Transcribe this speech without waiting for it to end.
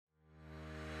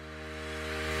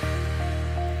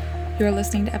You're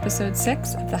listening to episode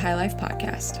 6 of the High Life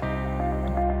Podcast.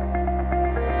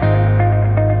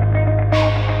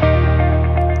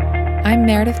 I'm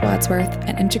Meredith Wadsworth,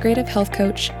 an integrative health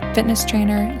coach, fitness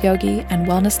trainer, yogi, and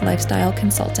wellness lifestyle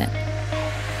consultant.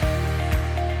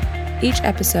 Each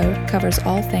episode covers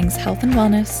all things health and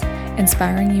wellness,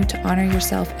 inspiring you to honor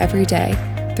yourself every day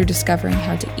through discovering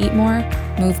how to eat more,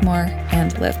 move more,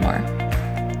 and live more.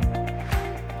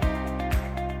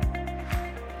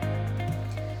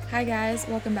 Hi guys,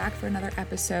 welcome back for another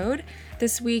episode.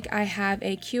 This week I have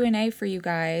a Q&A for you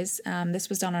guys. This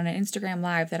was done on an Instagram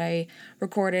live that I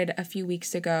recorded a few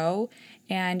weeks ago,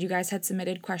 and you guys had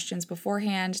submitted questions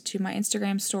beforehand to my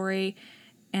Instagram story,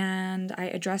 and I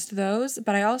addressed those,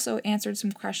 but I also answered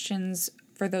some questions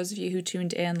for those of you who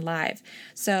tuned in live.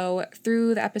 So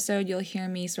through the episode, you'll hear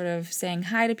me sort of saying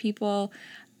hi to people,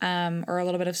 or a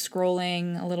little bit of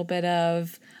scrolling, a little bit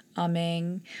of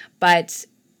umming, but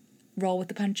roll with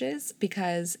the punches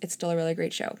because it's still a really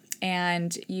great show.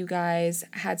 And you guys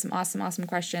had some awesome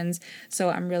questions, so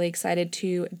I'm really excited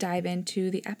to dive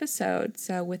into the episode.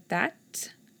 So with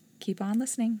that, keep on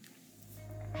listening.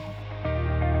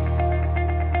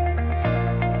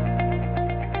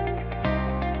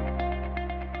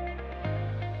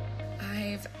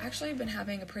 I've actually been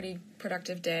having a pretty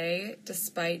productive day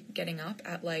despite getting up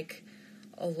at like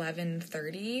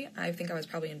 11:30. I think I was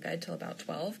probably in bed till about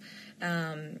 12.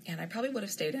 And I probably would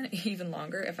have stayed in even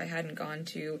longer if I hadn't gone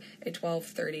to a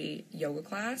 12:30 yoga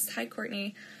class. Hi,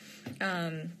 Courtney.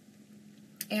 And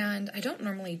I don't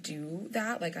normally do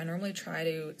that. Like, I normally try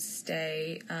to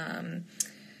stay, I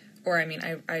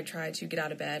try to get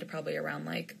out of bed probably around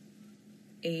like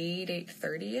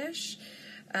 8:30-ish.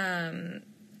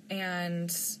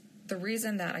 And the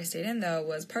reason that I stayed in, though,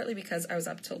 was partly because I was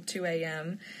up till 2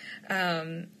 a.m.,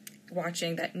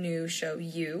 watching that new show,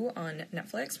 You, on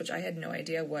Netflix, which I had no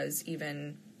idea was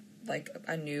even, like,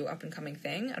 a new up-and-coming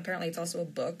thing. Apparently, it's also a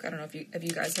book. I don't know if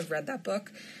you guys have read that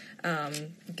book.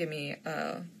 Give me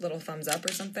a little thumbs up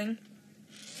or something.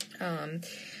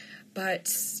 But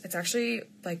it's actually,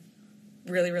 like,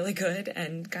 really, really good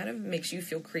and kind of makes you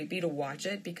feel creepy to watch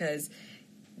it because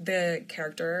the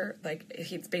character, like,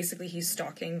 he's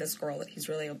stalking this girl that he's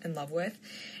really in love with,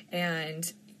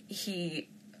 and he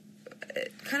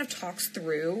kind of talks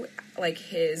through, like,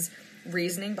 his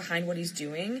reasoning behind what he's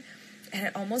doing, and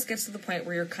it almost gets to the point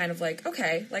where you're kind of like,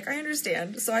 okay, like, I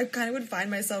understand. So I kind of would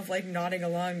find myself, like, nodding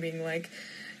along, being like,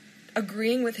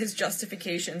 agreeing with his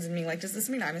justifications and being like, does this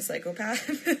mean I'm a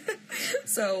psychopath?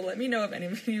 So let me know if any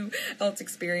of you else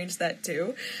experienced that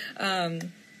too.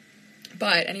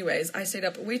 But anyways, I stayed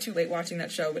up way too late watching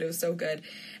that show, but it was so good.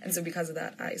 And so because of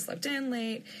that, I slept in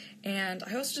late. And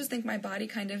I also just think my body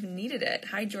kind of needed it.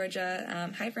 Hi,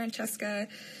 Georgia. Hi, Francesca.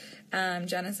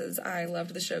 Jenna says, I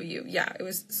loved the show You. Yeah, it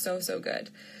was so good.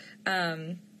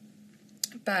 And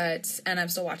I'm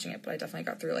still watching it, but I definitely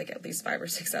got through like at least 5 or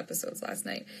 6 episodes last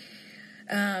night.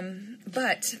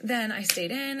 But then I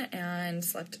stayed in and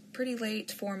slept pretty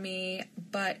late for me,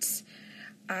 but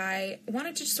I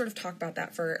wanted to just sort of talk about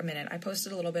that for a minute. I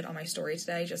posted a little bit on my story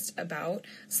today just about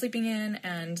sleeping in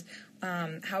and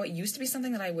how it used to be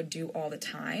something that I would do all the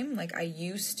time. Like, I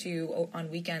used to,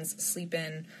 on weekends, sleep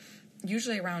in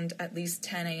usually around at least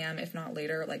 10 a.m., if not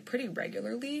later, like pretty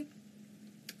regularly.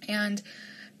 And,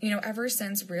 ever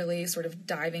since really sort of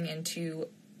diving into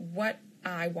what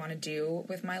I want to do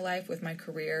with my life, with my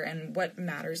career, and what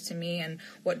matters to me and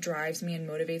what drives me and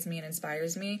motivates me and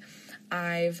inspires me,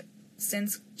 I've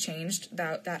since changed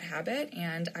that habit,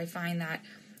 and I find that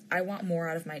I want more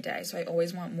out of my day. So I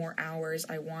always want more hours.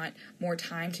 I want more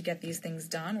time to get these things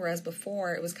done. Whereas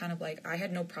before it was kind of like I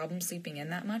had no problem sleeping in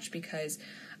that much because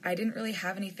I didn't really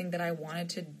have anything that I wanted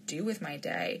to do with my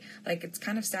day. Like, it's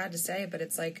kind of sad to say, but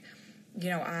it's like,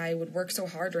 I would work so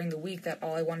hard during the week that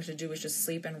all I wanted to do was just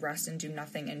sleep and rest and do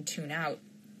nothing and tune out.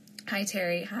 Hi,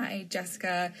 Terry. Hi,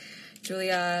 Jessica.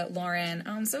 Julia, Lauren,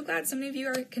 I'm so glad so many of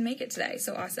you can make it today.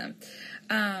 So awesome.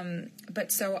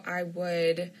 But so I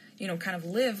would, kind of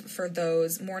live for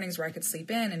those mornings where I could sleep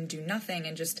in and do nothing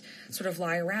and just sort of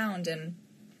lie around. And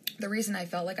the reason I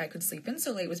felt like I could sleep in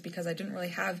so late was because I didn't really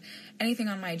have anything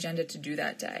on my agenda to do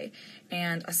that day.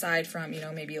 And aside from,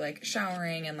 maybe like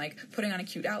showering and like putting on a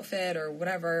cute outfit or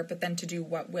whatever, but then to do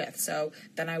what with? So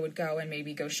then I would go and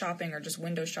maybe go shopping or just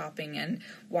window shopping and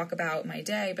walk about my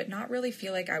day, but not really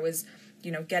feel like I was,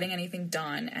 getting anything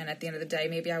done. And at the end of the day,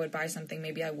 maybe I would buy something,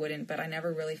 maybe I wouldn't, but I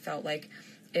never really felt like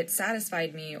it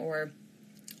satisfied me or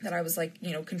that I was like,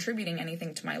 contributing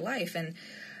anything to my life. And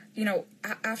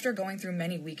after going through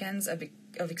many weekends of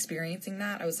of experiencing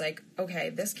that, I was like, okay,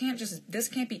 this can't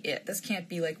be it. This can't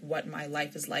be like what my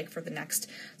life is like for the next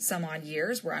some odd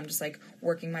years, where I'm just like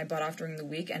working my butt off during the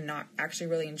week and not actually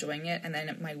really enjoying it, and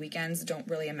then my weekends don't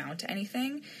really amount to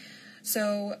anything.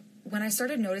 So when I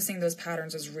started noticing those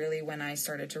patterns was really when I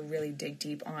started to really dig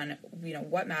deep on,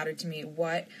 what mattered to me,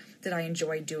 what did I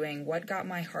enjoy doing, what got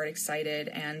my heart excited,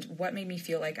 and what made me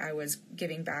feel like I was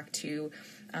giving back to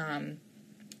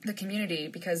the community,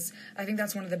 because I think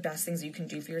that's one of the best things you can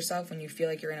do for yourself when you feel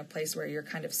like you're in a place where you're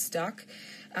kind of stuck,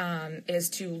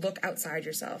 is to look outside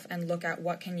yourself and look at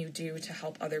what can you do to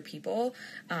help other people,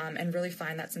 and really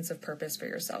find that sense of purpose for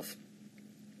yourself.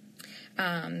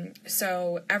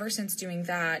 So ever since doing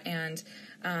that and,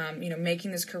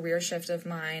 making this career shift of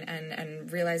mine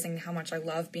and realizing how much I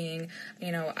love being,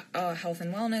 a health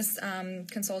and wellness,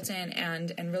 consultant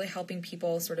and really helping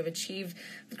people sort of achieve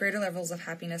greater levels of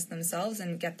happiness themselves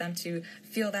and get them to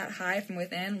feel that high from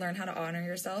within, learn how to honor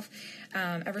yourself.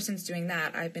 Ever since doing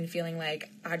that, I've been feeling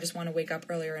like I just want to wake up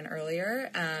earlier and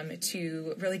earlier,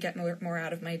 to really get more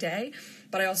out of my day.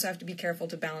 But I also have to be careful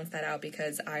to balance that out,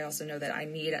 because I also know that I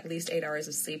need at least 8 hours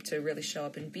of sleep to really show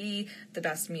up and be the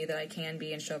best me that I can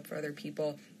be and show up for other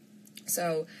people.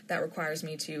 So that requires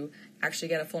me to actually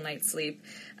get a full night's sleep,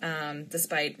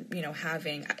 despite,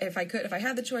 having, if I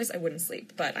had the choice, I wouldn't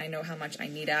sleep, but I know how much I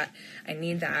need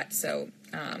that. So,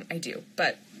 I do,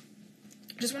 but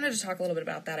just wanted to talk a little bit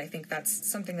about that. I think that's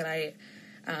something that I,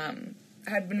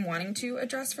 had been wanting to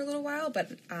address for a little while,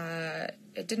 but,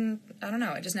 it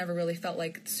just never really felt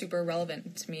like super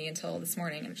relevant to me until this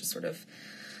morning, and it just sort of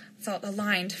felt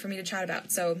aligned for me to chat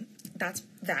about. So that's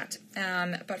that.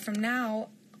 But from now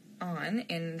on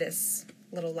in this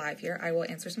little live here, I will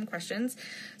answer some questions.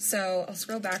 So I'll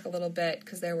scroll back a little bit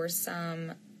because there were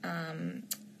some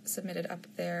submitted up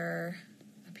here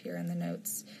in the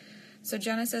notes. So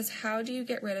Jenna says, how do you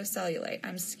get rid of cellulite?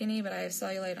 I'm skinny, but I have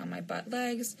cellulite on my butt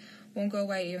legs. Won't go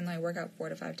away even though I work out 4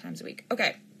 to 5 times a week.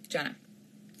 Okay, Jenna.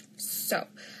 So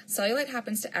cellulite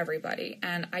happens to everybody,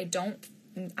 and I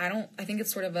think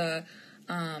it's sort of a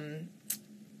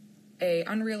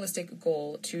unrealistic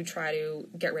goal to try to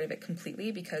get rid of it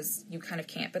completely, because you kind of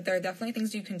can't, but there are definitely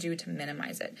things you can do to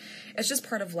minimize it. It's just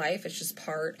part of life. It's just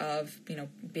part of,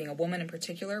 being a woman in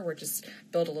particular. We're just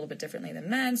built a little bit differently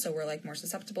than men, so we're like more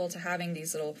susceptible to having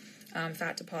these little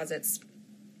fat deposits,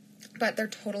 but they're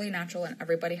totally natural and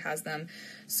everybody has them.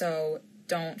 So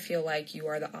don't feel like you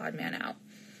are the odd man out.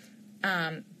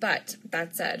 But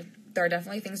that said, there are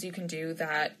definitely things you can do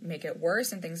that make it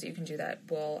worse and things that you can do that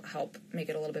will help make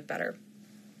it a little bit better.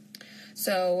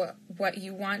 So what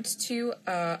you want to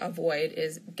avoid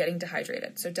is getting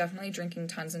dehydrated. So definitely drinking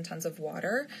tons and tons of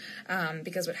water,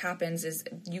 because what happens is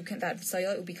that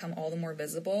cellulite will become all the more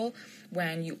visible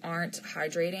when you aren't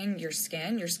hydrating your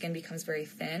skin. Your skin becomes very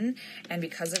thin, and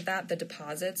because of that, the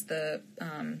deposits, the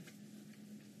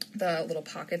little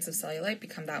pockets of cellulite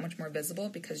become that much more visible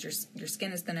because your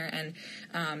skin is thinner,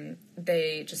 and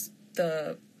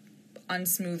the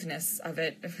unsmoothness of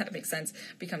it, if that makes sense,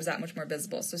 becomes that much more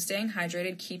visible. So staying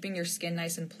hydrated, keeping your skin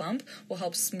nice and plump will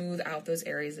help smooth out those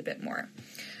areas a bit more.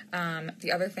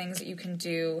 The other things that you can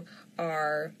do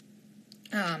are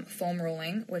foam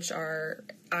rolling, which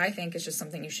I think is just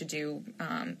something you should do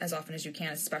as often as you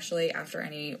can, especially after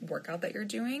any workout that you're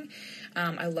doing.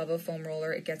 I love a foam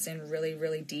roller. It gets in really,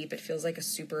 really deep. It feels like a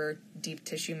super deep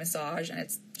tissue massage, and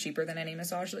it's cheaper than any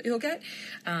massage that you'll get.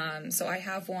 So I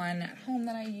have one at home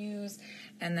that I use,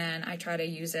 and then I try to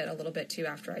use it a little bit too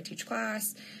after I teach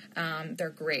class. They're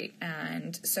great.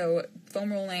 And so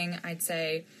foam rolling, I'd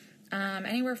say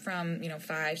anywhere from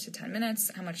 5 to 10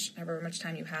 minutes, however much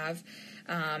time you have,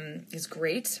 is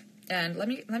great. And let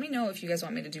me know if you guys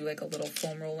want me to do like a little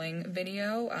foam rolling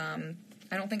video.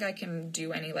 I don't think I can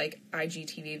do any like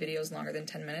IGTV videos longer than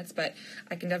 10 minutes, but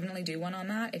I can definitely do one on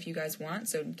that if you guys want.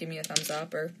 So give me a thumbs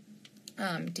up or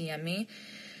DM me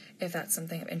if that's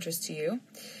something of interest to you.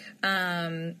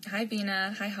 Hi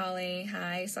Vina, hi Holly,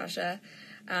 hi Sasha.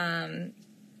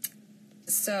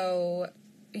 So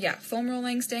yeah, foam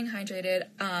rolling, staying hydrated,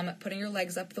 putting your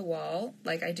legs up the wall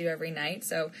like I do every night.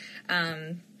 So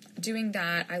doing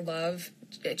that, I love.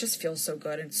 It just feels so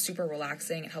good and super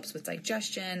relaxing. It helps with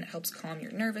digestion. It helps calm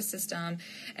your nervous system.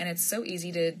 And it's so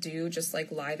easy to do. Just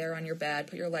like lie there on your bed,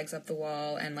 put your legs up the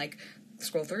wall, and like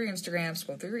scroll through your Instagram,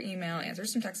 scroll through your email, answer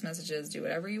some text messages, do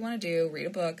whatever you want to do, read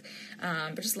a book.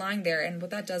 But just lying there. And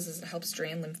what that does is it helps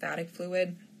drain lymphatic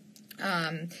fluid.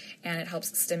 And it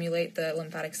helps stimulate the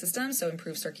lymphatic system, so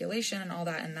improve circulation and all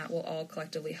that. And that will all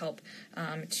collectively help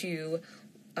to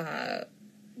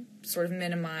sort of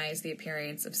minimize the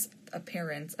appearance of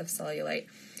cellulite.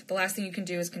 The last thing you can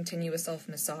do is continue with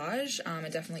self-massage,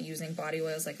 and definitely using body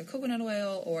oils like a coconut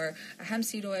oil or a hemp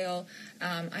seed oil.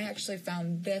 I actually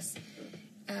found this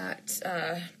at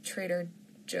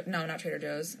not Trader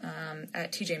Joe's,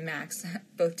 at TJ Maxx,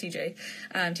 both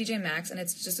TJ Maxx, and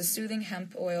it's just a soothing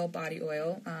hemp oil, body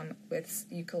oil, with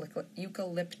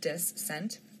eucalyptus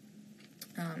scent.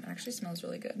 It actually smells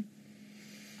really good,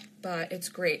 but it's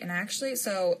great. And actually,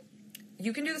 so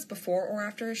you can do this before or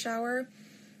after a shower,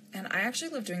 and I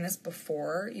actually love doing this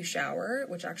before you shower,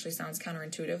 which actually sounds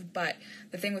counterintuitive, but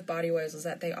the thing with body oils is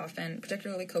that they often,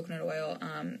 particularly coconut oil,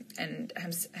 and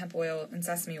hemp oil and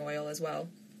sesame oil as well,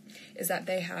 is that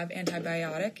they have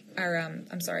antibiotic, or,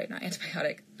 I'm sorry, not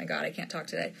antibiotic, my God, I can't talk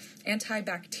today,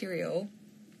 antibacterial,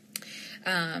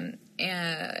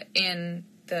 in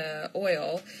the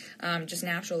oil, just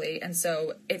naturally, and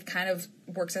so it kind of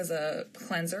works as a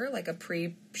cleanser, like a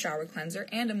pre-shower cleanser,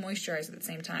 and a moisturizer at the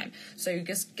same time. So you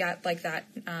just get like that,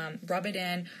 rub it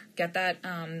in, get that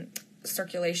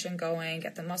circulation going,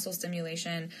 get the muscle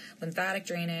stimulation, lymphatic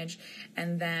drainage,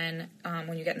 and then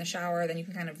when you get in the shower, then you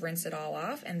can kind of rinse it all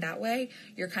off, and that way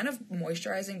you're kind of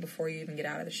moisturizing before you even get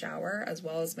out of the shower, as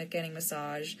well as getting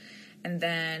massage. And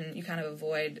then you kind of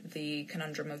avoid the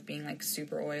conundrum of being like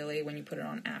super oily when you put it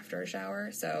on after a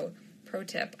shower. So pro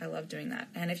tip, I love doing that.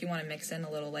 And if you want to mix in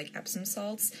a little like Epsom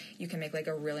salts, you can make like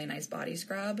a really nice body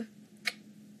scrub.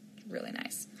 Really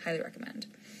nice. Highly recommend.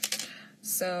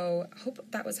 So hope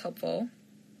that was helpful.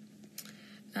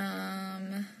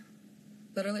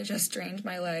 Literally just drained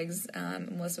my legs.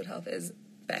 Melissa Wood Health is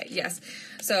yes.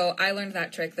 So I learned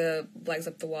that trick, the legs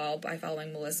up the wall, by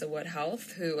following Melissa Wood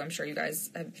Health, who I'm sure you guys,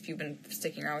 if you've been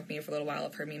sticking around with me for a little while,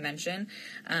 have heard me mention.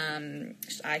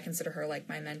 I consider her like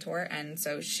my mentor, and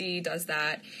so she does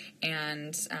that,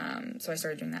 and so I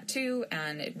started doing that too,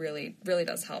 and it really, really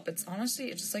does help. It's honestly,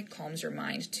 it just like calms your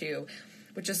mind too,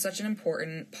 which is such an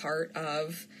important part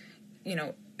of,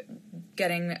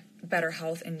 getting better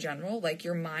health in general. Like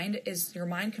your mind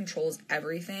controls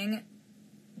everything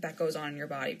that goes on in your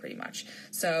body pretty much.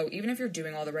 So even if you're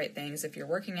doing all the right things, if you're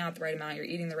working out the right amount, you're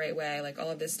eating the right way, like all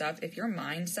of this stuff, if your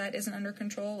mindset isn't under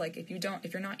control, like if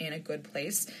you're not in a good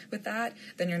place with that,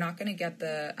 then you're not going to get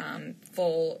the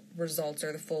full results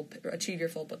or achieve your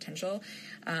full potential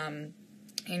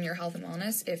in your health and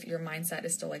wellness if your mindset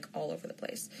is still like all over the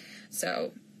place.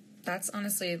 So that's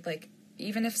honestly like,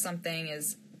 even if something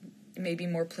is maybe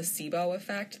more placebo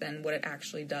effect than what it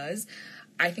actually does,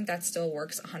 I think that still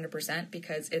works 100%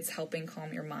 because it's helping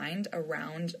calm your mind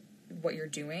around what you're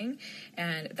doing,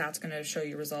 and that's going to show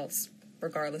you results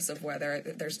regardless of whether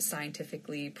there's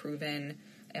scientifically proven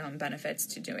benefits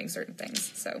to doing certain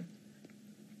things. So,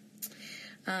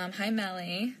 hi,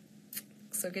 Melly.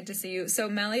 So good to see you. So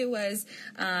Melly was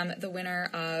the winner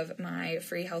of my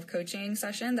free health coaching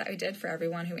session that I did for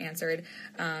everyone who answered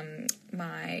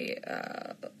my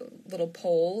little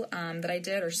poll that I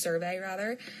did, or survey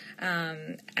rather,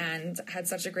 and had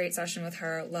such a great session with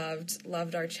her.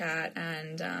 Loved our chat,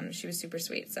 and she was super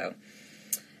sweet. So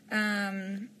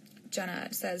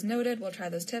Jenna says, noted, we'll try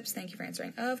those tips. Thank you for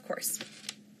answering. Of course.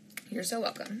 You're so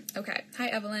welcome. Okay. Hi,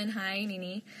 Evelyn. Hi,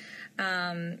 Nini.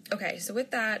 Okay, so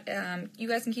with that, you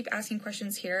guys can keep asking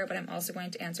questions here, but I'm also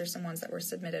going to answer some ones that were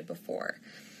submitted before.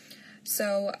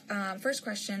 So, first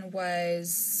question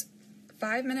was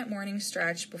 5-minute morning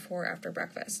stretch before or after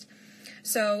breakfast.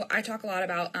 So I talk a lot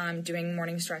about doing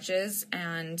morning stretches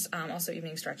and also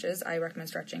evening stretches. I recommend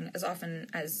stretching as often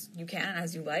as you can,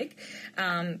 as you like.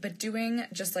 But doing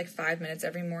just like 5 minutes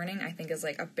every morning, I think is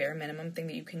like a bare minimum thing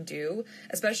that you can do,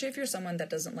 especially if you're someone that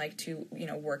doesn't like to,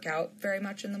 work out very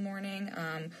much in the morning,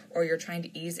 or you're trying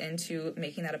to ease into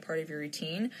making that a part of your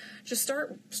routine. Just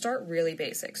start really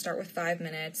basic. Start with 5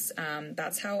 minutes.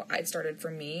 That's how it started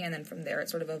for me. And then from there, it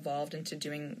sort of evolved into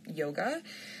doing yoga.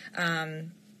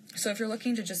 So if you're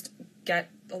looking to just get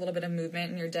a little bit of movement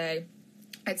in your day,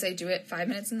 I'd say do it 5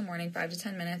 minutes in the morning, 5 to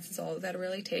 10 minutes is all that it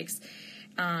really takes.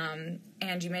 And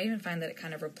you may even find that it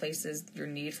kind of replaces your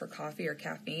need for coffee or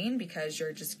caffeine because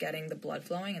you're just getting the blood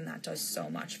flowing, and that does so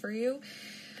much for you.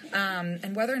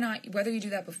 And whether you do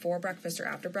that before breakfast or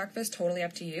after breakfast, totally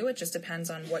up to you. It just depends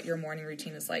on what your morning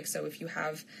routine is like. So if you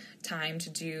have time to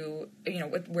do,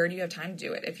 where do you have time to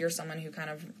do it? If you're someone who kind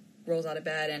of rolls out of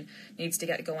bed and needs to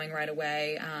get going right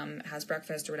away, has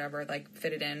breakfast or whatever, like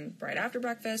fit it in right after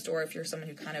breakfast, or if you're someone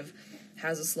who kind of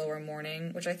has a slower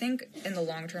morning, which I think in the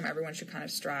long term everyone should kind of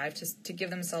strive to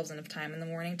give themselves enough time in the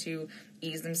morning to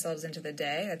ease themselves into the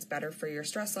day. That's better for your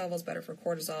stress levels, better for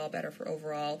cortisol, better for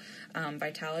overall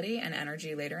vitality and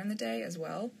energy later in the day as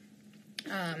well.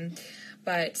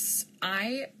 But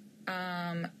I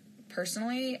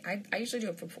personally, I usually do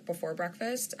it before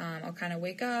breakfast. I'll kind of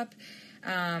wake up,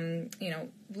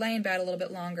 lay in bed a little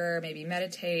bit longer, maybe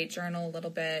meditate, journal a little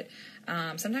bit.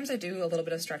 Sometimes I do a little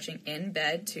bit of stretching in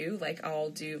bed too. Like I'll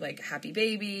do like happy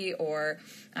baby or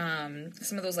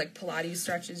some of those like Pilates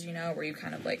stretches, where you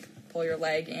kind of like pull your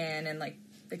leg in and like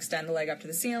extend the leg up to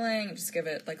the ceiling and just give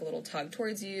it like a little tug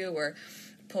towards you, or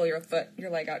pull your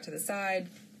leg out to the side.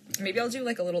 Maybe I'll do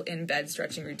like a little in bed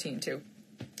stretching routine too.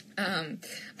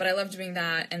 But I love doing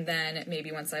that, and then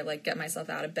maybe once I like get myself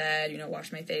out of bed,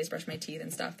 wash my face, brush my teeth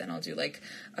and stuff, then I'll do like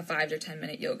a 5 to 10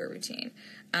 minute yoga routine.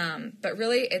 But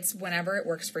really it's whenever it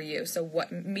works for you. So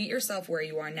meet yourself where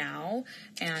you are now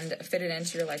and fit it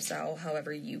into your lifestyle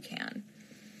however you can.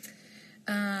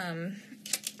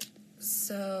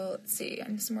 So let's see, I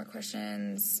have some more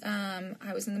questions.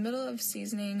 I was in the middle of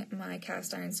seasoning my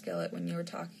cast iron skillet when you were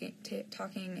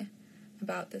talking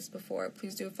about this before.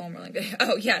 Please do a foam rolling video.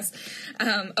 Oh, yes.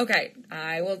 Okay.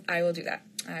 I will do that.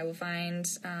 I will find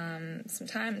some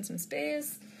time and some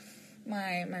space.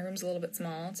 My room's a little bit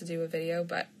small to do a video,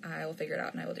 but I will figure it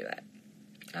out and I will do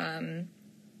that.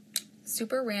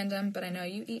 Super random, but I know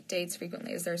you eat dates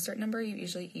frequently. Is there a certain number you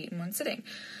usually eat in one sitting?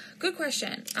 Good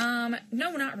question.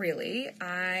 No, not really.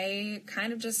 I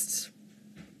kind of just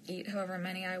eat however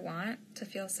many I want to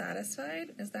feel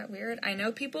satisfied. Is that weird? I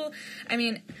know people,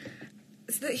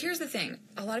 here's the thing.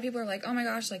 A lot of people are like, oh my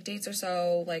gosh, like dates are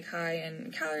so like high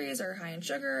in calories or high in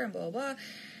sugar and blah, blah, blah.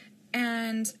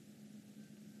 And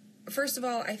first of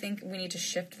all, I think we need to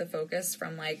shift the focus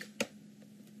from like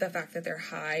the fact that they're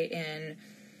high in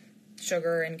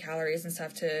sugar and calories and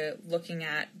stuff to looking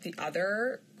at the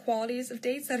other qualities of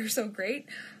dates that are so great.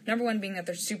 Number one being that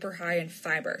they're super high in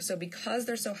fiber. So because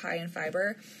they're so high in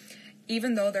fiber,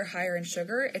 even though they're higher in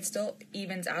sugar, it still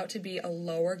evens out to be a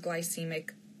lower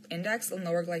glycemic index and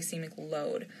lower glycemic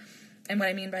load. And what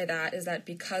I mean by that is that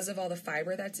because of all the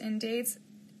fiber that's in dates,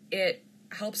 it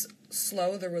helps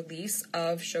slow the release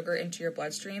of sugar into your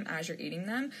bloodstream as you're eating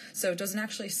them. So it doesn't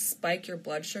actually spike your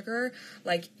blood sugar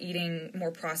like eating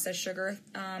more processed sugar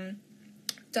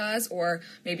does, or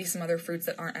maybe some other fruits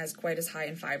that aren't as quite as high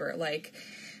in fiber, like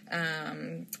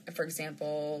for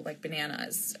example, like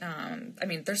bananas.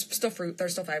 There's still fruit,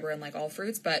 there's still fiber in like all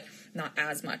fruits, but not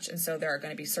as much. And so there are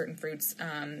going to be certain fruits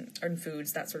and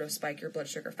foods that sort of spike your blood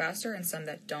sugar faster, and some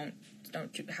that don't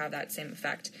have that same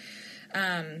effect.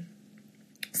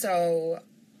 So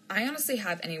I honestly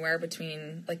have anywhere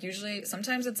between, like, usually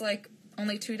sometimes it's like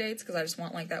only 2 dates because I just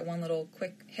want like that one little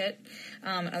quick hit.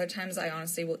 Other times I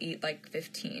honestly will eat like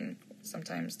 15,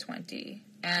 sometimes 20,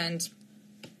 and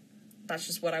that's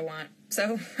just what I want.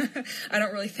 So I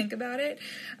don't really think about it.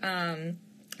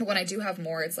 But when I do have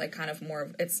more, it's like kind of more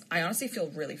of, I honestly feel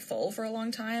really full for a long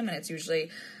time, and it's usually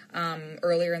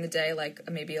earlier in the day,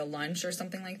 like maybe a lunch or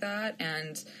something like that.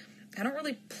 And I don't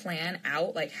really plan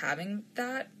out like having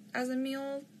that as a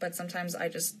meal, but sometimes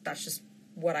that's just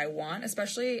what I want,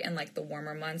 especially in like the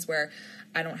warmer months where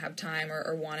I don't have time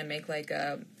or want to make like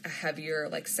a heavier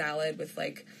like salad with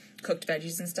like cooked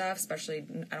veggies and stuff. Especially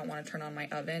I don't want to turn on my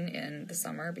oven in the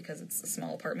summer because it's a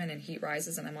small apartment and heat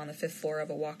rises and I'm on the 5th floor of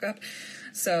a walk-up.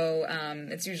 So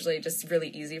it's usually just really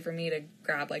easy for me to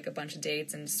grab like a bunch of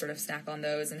dates and sort of snack on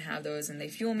those and have those, and they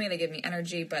fuel me, they give me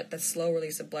energy, but the slow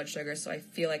release of blood sugar, so I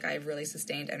feel like I've really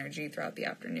sustained energy throughout the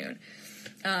afternoon.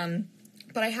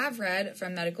 But I have read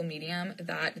from Medical Medium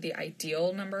that the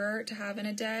ideal number to have in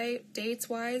a day,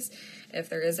 dates-wise, if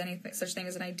there is any such thing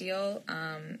as an ideal,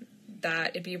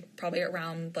 that it'd be probably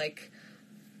around like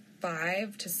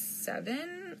 5 to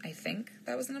 7, I think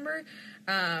that was the number.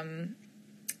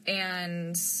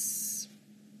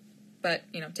 But,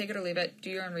 take it or leave it. Do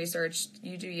your own research.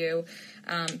 You do you.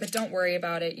 But don't worry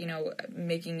about it,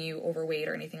 making you overweight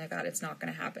or anything like that. It's not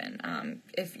going to happen.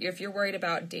 If you're worried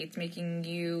about dates making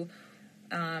you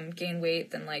gain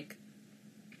weight, then like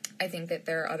I think that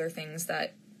there are other things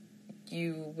that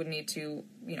you would need to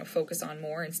focus on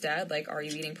more instead. Like, are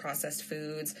you eating processed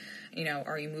foods?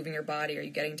 Are you moving your body? Are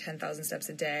you getting 10,000 steps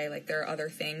a day? Like, there are other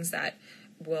things that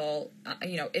will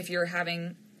if you're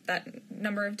having that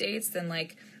number of dates, then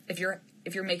like if you're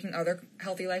making other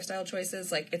healthy lifestyle choices,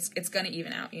 like it's going to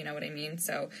even out, you know what I mean?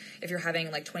 So if you're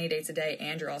having like 20 dates a day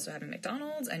and you're also having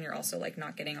McDonald's and you're also like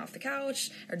not getting off the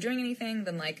couch or doing anything,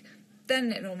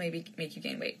 then it'll maybe make you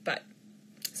gain weight. But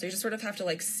so you just sort of have to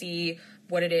like see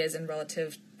what it is in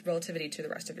relativity to the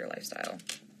rest of your lifestyle.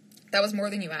 That was more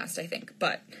than you asked, I think,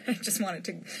 but I just wanted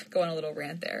to go on a little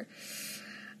rant there.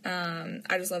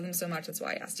 I just love them so much. That's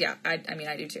why I asked. Yeah, I mean,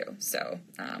 I do too. So,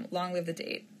 long live the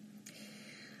date.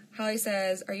 Holly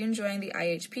says, are you enjoying the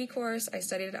IHP course? I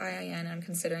studied at IIN and I'm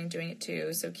considering doing it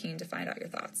too, so keen to find out your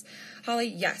thoughts. Holly,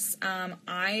 yes,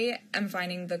 I am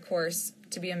finding the course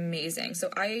to be amazing. So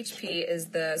IHP is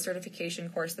the certification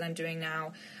course that I'm doing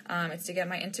now. It's to get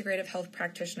my integrative health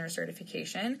practitioner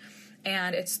certification,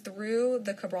 and it's through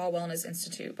the Cabral Wellness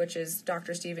Institute, which is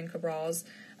Dr. Stephen Cabral's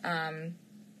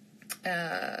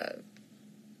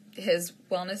his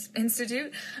wellness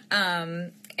institute.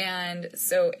 And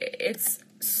so it's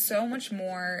so much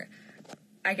more,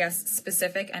 I guess,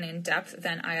 specific and in depth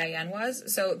than IIN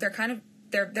was. So they're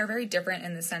very different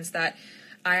in the sense that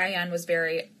IIN was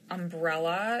very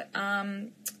umbrella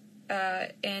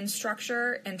in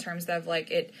structure, in terms of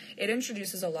like it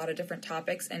introduces a lot of different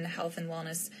topics in the health and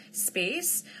wellness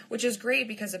space, which is great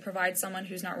because it provides someone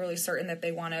who's not really certain that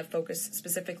they want to focus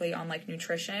specifically on like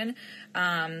nutrition,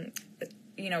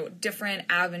 different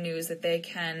avenues that they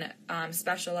can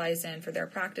specialize in for their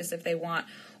practice if they want,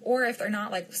 or if they're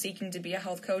not like seeking to be a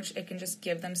health coach, it can just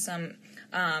give them some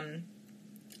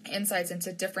insights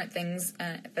into different things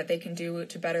that they can do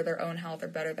to better their own health or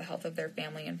better the health of their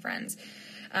family and friends.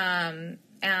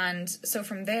 And so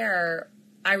from there,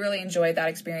 I really enjoyed that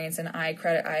experience, and I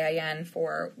credit IIN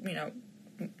for,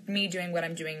 me doing what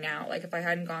I'm doing now. Like, if I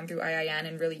hadn't gone through IIN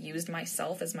and really used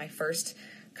myself as my first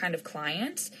kind of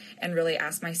client and really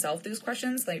asked myself those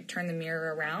questions, like turn the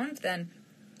mirror around, then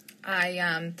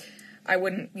I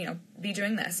wouldn't, be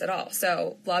doing this at all.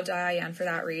 So loved IIN for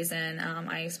that reason.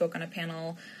 I spoke on a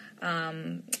panel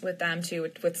with them too,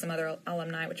 with some other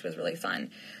alumni, which was really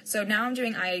fun. So now I'm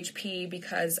doing IHP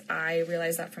because I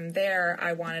realized that from there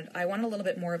I wanted a little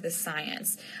bit more of the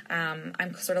science.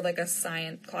 I'm sort of like a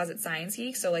closet science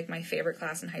geek. So like my favorite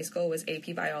class in high school was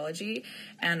AP biology,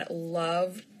 and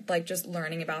loved like just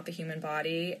learning about the human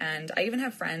body. And I even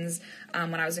have friends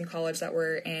when I was in college that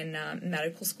were in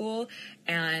medical school,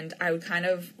 and I would kind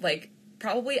of like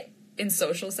probably in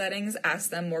social settings ask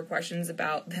them more questions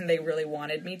than they really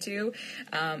wanted me to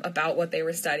about what they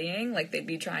were studying. Like they'd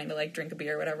be trying to like drink a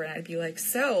beer or whatever, and I'd be like,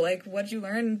 so like what'd you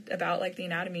learn about like the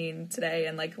anatomy today,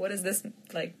 and like what does this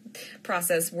like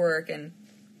process work, and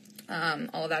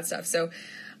all of that stuff. So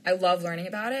I love learning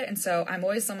about it, and so I'm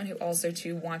always someone who also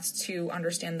too wants to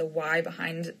understand the why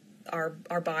behind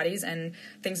our bodies and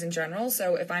things in general.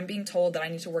 So if I'm being told that I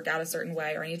need to work out a certain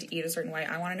way or I need to eat a certain way,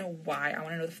 I want to know why. I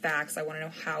want to know the facts. I want to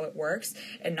know how it works,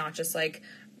 and not just like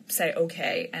say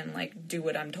okay and like do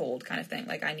what I'm told kind of thing.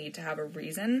 Like I need to have a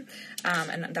reason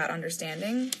and that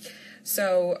understanding.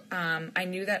 So I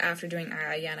knew that after doing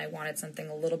IIN, I wanted something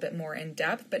a little bit more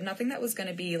in-depth, but nothing that was going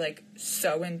to be like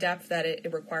so in-depth that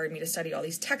it required me to study all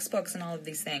these textbooks and all of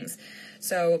these things.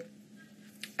 So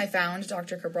I found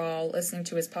Dr. Cabral, listening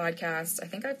to his podcast. I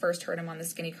think I first heard him on the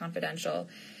Skinny Confidential.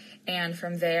 And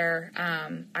from there,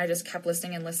 I just kept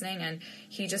listening, and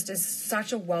he just is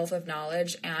such a wealth of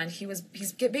knowledge. And he's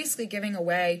basically giving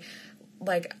away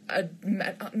like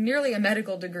nearly a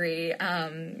medical degree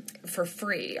for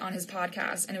free on his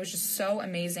podcast. And it was just so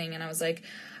amazing. And I was like,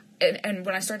 and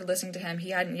when I started listening to him,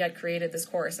 he hadn't yet created this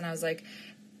course. And I was like,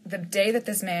 the day that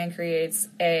this man creates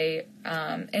a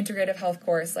integrative health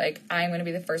course, like, I'm going to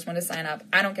be the first one to sign up.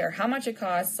 I don't care how much it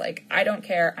costs. Like, I don't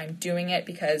care. I'm doing it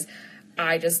because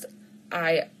I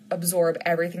absorb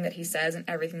everything that he says, and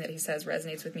everything that he says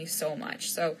resonates with me so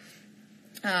much. So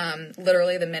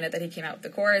literally the minute that he came out with the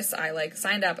course, I like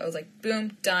signed up. I was like,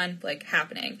 boom, done, like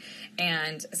happening.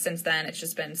 And since then, it's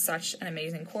just been such an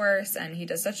amazing course, and he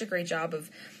does such a great job of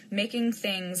making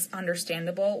things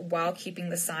understandable while keeping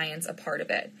the science a part of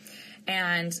it.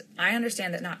 And I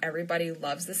understand that not everybody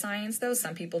loves the science, though.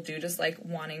 Some people do just like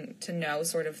wanting to know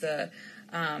sort of the,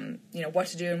 what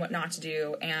to do and what not to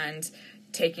do, and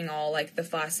taking all like the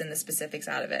fuss and the specifics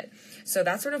out of it. So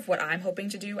that's sort of what I'm hoping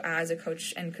to do as a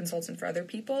coach and consultant for other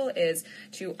people, is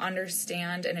to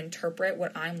understand and interpret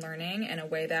what I'm learning in a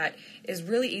way that is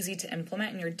really easy to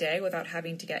implement in your day without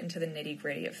having to get into the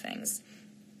nitty-gritty of things.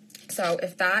 So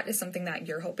if that is something that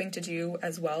you're hoping to do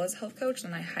as well as health coach,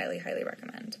 then I highly, highly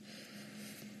recommend.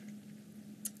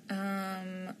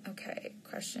 Okay,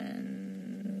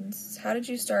 questions. How did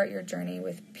you start your journey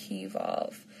with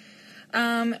PVolve?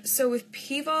 So with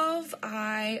PVolve,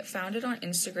 I found it on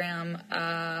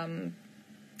Instagram,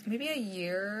 maybe over a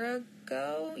year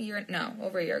ago.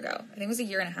 I think it was a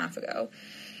year and a half ago.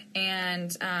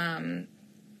 And,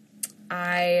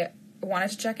 I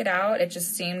wanted to check it out. It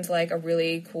just seemed like a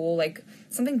really cool, like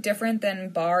something different than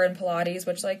bar and Pilates,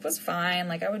 which like was fine.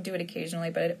 Like I would do it occasionally,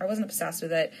 but I wasn't obsessed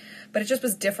with it, but it just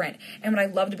was different. And what I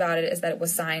loved about it is that it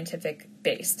was scientific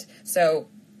based. So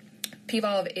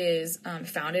PVOLV is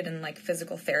founded in like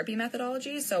physical therapy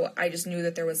methodology, so I just knew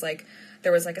that there was like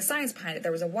a science behind it,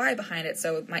 there was a why behind it.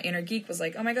 So my inner geek was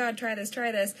like, oh my god, try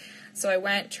this. So I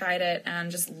went, tried it,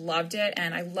 and just loved it.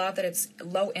 And I love that it's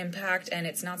low impact, and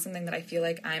it's not something that I feel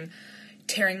like I'm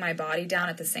tearing my body down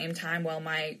at the same time while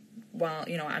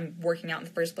I'm working out in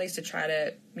the first place to try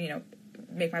to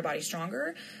make my body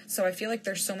stronger. So I feel like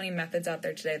there's so many methods out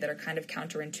there today that are kind of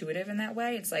counterintuitive in that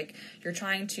way. It's like you're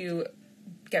trying to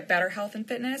get better health and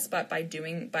fitness, but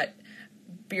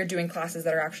you're doing classes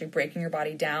that are actually breaking your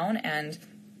body down and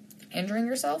injuring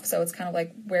yourself. So it's kind of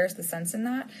like, where's the sense in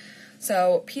that?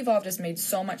 So PVOLV just made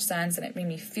so much sense, and it made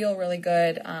me feel really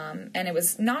good. And it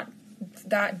was not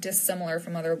that dissimilar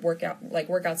from other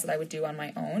workouts that I would do on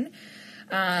my own.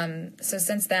 So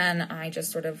since then, I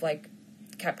just sort of like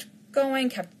kept going,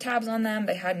 kept tabs on them.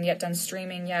 They hadn't yet done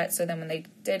streaming yet. So then when they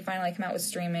did finally come out with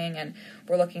streaming and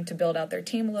were looking to build out their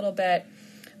team a little bit,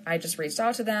 I just reached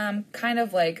out to them, kind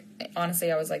of like,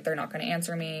 honestly, I was like, they're not going to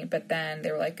answer me. But then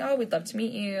they were like, oh, we'd love to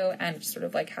meet you. And it just sort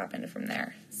of like happened from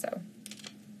there. So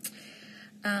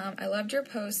I loved your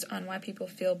post on why people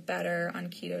feel better on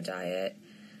keto diet.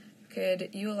 Could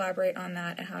you elaborate on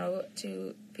that and how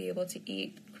to be able to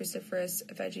eat cruciferous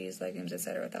veggies, legumes,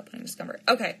 etc. without putting discomfort?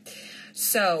 Okay,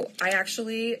 so I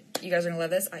actually, you guys are going to love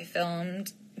this, I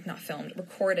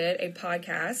recorded a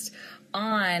podcast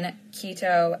on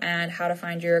keto and how to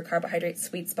find your carbohydrate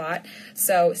sweet spot.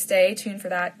 So stay tuned for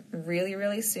that really,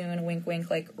 really soon. Wink, wink,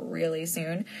 like really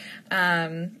soon.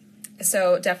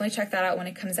 So definitely check that out when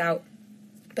it comes out.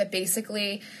 But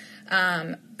basically,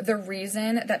 the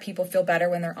reason that people feel better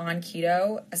when they're on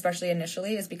keto, especially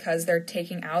initially, is because they're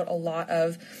taking out a lot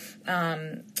of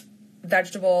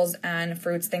vegetables and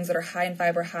fruits, things that are high in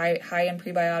fiber, high in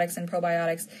prebiotics and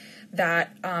probiotics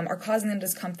that are causing them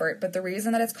discomfort. But the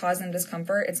reason that it's causing them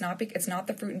discomfort, it's not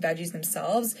the fruit and veggies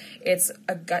themselves. It's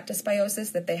a gut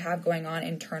dysbiosis that they have going on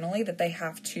internally that they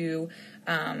have to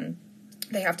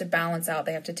balance out.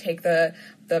 They have to take the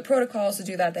protocols to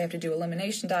do that. They have to do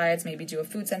elimination diets, maybe do a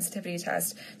food sensitivity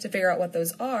test to figure out what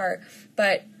those are.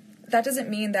 But that doesn't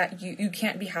mean that you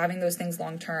can't be having those things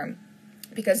long term,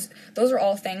 because those are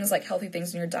all things, like healthy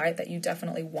things in your diet that you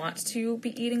definitely want to be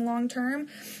eating long term.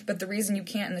 But the reason you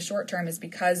can't in the short term is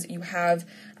because you have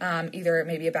either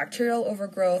maybe a bacterial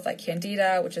overgrowth like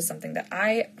candida, which is something that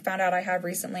I found out I have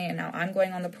recently, and now I'm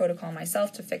going on the protocol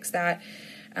myself to fix that.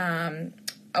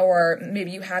 Or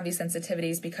maybe you have these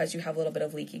sensitivities because you have a little bit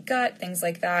of leaky gut, things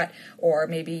like that, or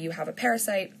maybe you have a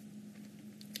parasite.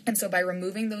 And so by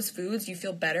removing those foods, you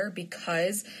feel better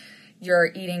because you're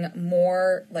eating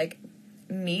more like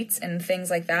meats and things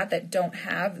like that don't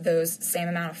have those same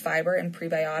amount of fiber and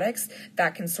prebiotics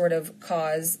that can sort of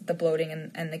cause the bloating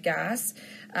and the gas,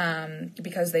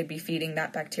 because they'd be feeding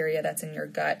that bacteria that's in your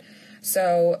gut.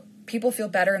 So people feel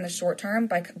better in the short term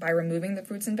by removing the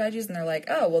fruits and veggies, and they're like,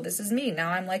 oh, well, this is me.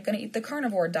 Now I'm like going to eat the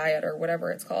carnivore diet or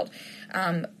whatever it's called.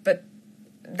 But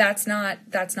that's not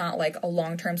like a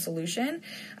long-term solution.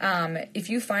 If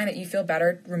you find that you feel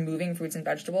better removing fruits and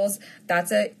vegetables,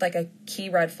 that's a key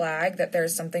red flag that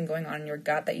there's something going on in your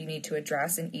gut that you need to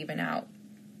address and even out.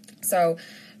 So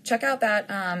check out that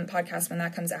podcast when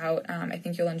that comes out. I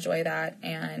think you'll enjoy that,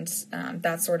 and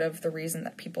that's sort of the reason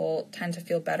that people tend to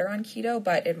feel better on keto,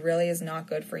 but it really is not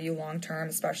good for you long term,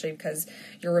 especially because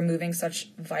you're removing such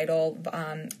vital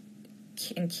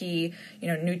and key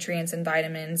nutrients and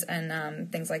vitamins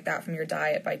and things like that from your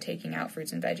diet by taking out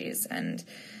fruits and veggies, and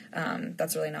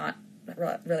that's really not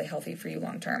really healthy for you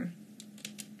long term.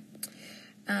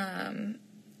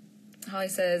 Holly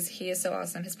says, he is so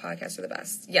awesome. His podcasts are the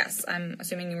best. Yes, I'm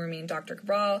assuming you were mean Dr.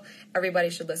 Cabral. Everybody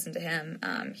should listen to him.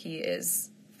 He is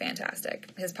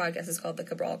fantastic. His podcast is called The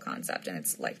Cabral Concept, and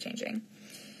it's life-changing.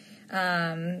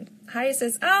 Hi,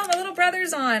 says, oh, my little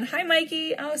brother's on. Hi,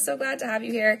 Mikey. Oh, so glad to have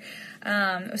you here.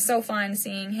 It was so fun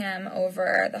seeing him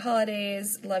over the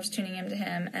holidays. Loved tuning into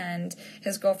him, and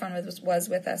his girlfriend was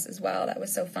with us as well. That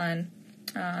was so fun.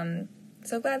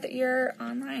 So glad that you're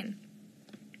online.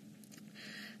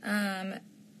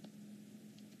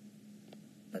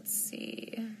 Let's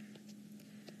see.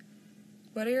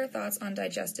 What are your thoughts on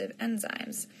digestive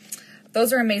enzymes?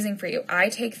 Those are amazing for you. I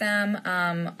take them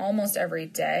almost every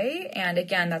day, and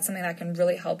again, that's something that can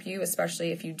really help you,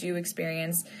 especially if you do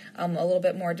experience a little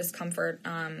bit more discomfort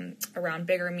around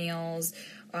bigger meals,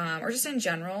 or just in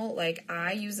general. Like,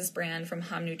 I use this brand from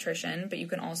Hum Nutrition, but you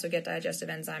can also get digestive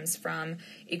enzymes from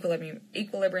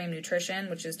Equilibrium Nutrition,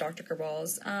 which is Dr.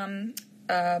 Cabal's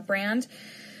brand.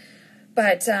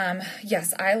 But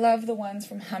yes, I love the ones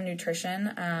from Hum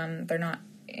Nutrition. They're not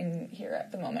in here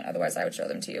at the moment, otherwise I would show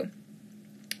them to you.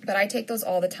 But I take those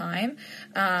all the time,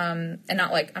 and I'm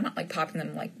not like popping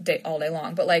them like all day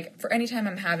long, but like for any time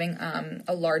I'm having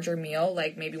a larger meal,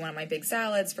 like maybe one of my big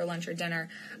salads for lunch or dinner,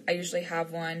 I usually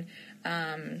have one,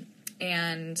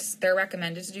 and they're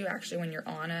recommended to do actually when you're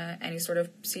on any sort of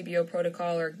CBO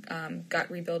protocol or gut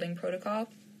rebuilding protocol,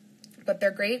 but they're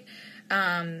great.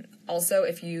 Also,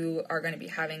 if you are going to be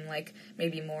having like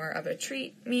maybe more of a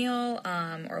treat meal,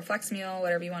 or a flex meal,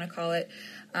 whatever you want to call it,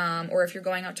 or if you're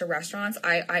going out to restaurants,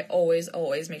 I always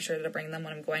make sure to bring them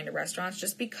when I'm going to restaurants,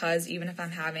 just because even if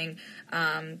I'm having,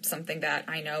 something that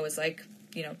I know is like,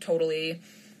 totally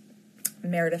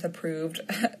Meredith approved,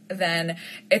 then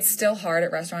it's still hard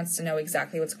at restaurants to know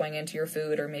exactly what's going into your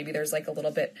food, or maybe there's like a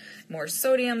little bit more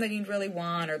sodium than you'd really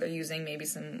want, or they're using maybe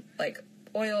some like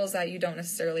oils that you don't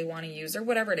necessarily want to use, or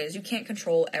whatever it is. You can't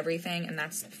control everything, and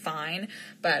that's fine,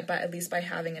 but at least by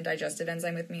having a digestive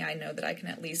enzyme with me, I know that I can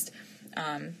at least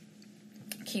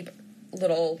keep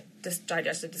little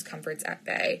digestive discomforts at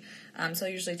bay. So I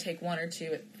usually take one or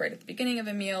two right at the beginning of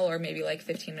a meal, or maybe like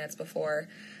 15 minutes before.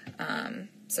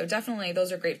 So definitely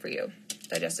those are great for you.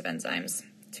 Digestive enzymes,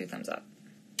 2 thumbs up.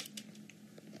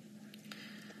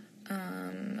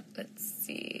 Let's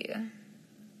see.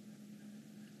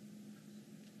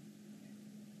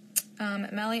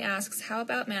 Melly asks, how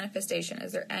about manifestation?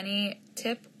 Is there any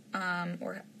tip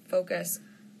or focus,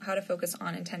 how to focus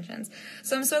on intentions?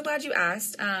 So I'm so glad you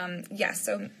asked. Yes,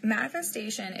 so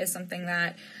manifestation is something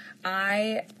that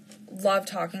I love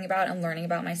talking about and learning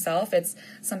about myself. It's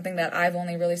something that I've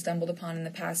only really stumbled upon in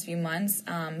the past few months,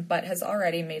 but has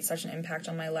already made such an impact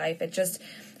on my life. It just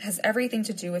has everything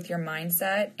to do with your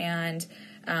mindset and,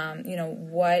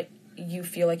 what you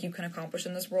feel like you can accomplish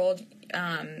in this world.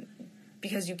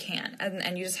 Because you can,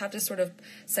 and you just have to sort of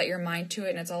set your mind to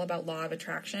it, and it's all about law of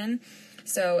attraction.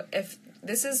 So if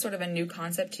this is sort of a new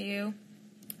concept to you,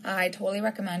 I totally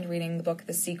recommend reading the book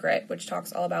The Secret, which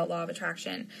talks all about law of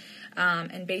attraction,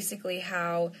 and basically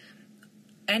how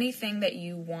anything that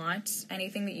you want to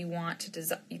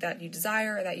that you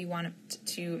desire, or that you want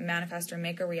to manifest or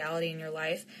make a reality in your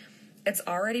life, it's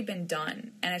already been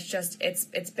done, and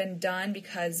it's been done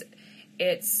because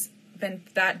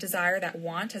that desire, that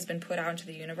want has been put out into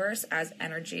the universe as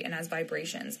energy and as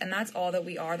vibrations. And that's all that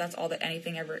we are. That's all that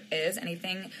anything ever is.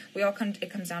 It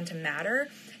comes down to matter,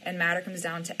 and matter comes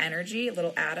down to energy,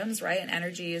 little atoms, right? And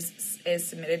energy is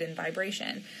submitted in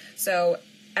vibration. So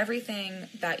everything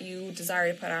that you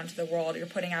desire to put out into the world, you're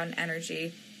putting out in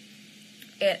energy,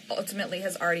 it ultimately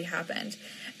has already happened.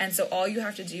 And so all you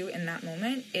have to do in that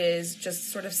moment is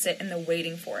just sort of sit in the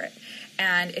waiting for it.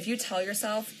 And if you tell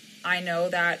yourself, I know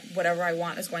that whatever I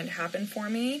want is going to happen for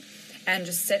me, and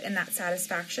just sit in that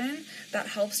satisfaction, that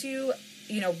helps you,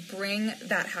 bring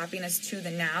that happiness to the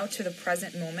now, to the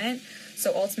present moment.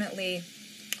 So ultimately,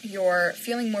 you're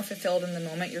feeling more fulfilled in the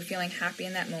moment, you're feeling happy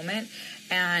in that moment,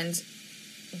 and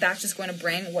that's just going to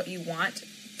bring what you want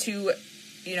to,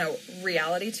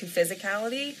 reality, to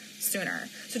physicality sooner.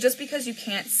 So just because you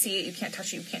can't see it, you can't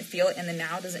touch it, you can't feel it in the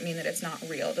now, doesn't mean that it's not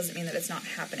real, doesn't mean that it's not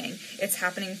happening. It's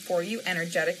happening for you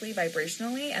energetically,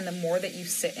 vibrationally, and the more that you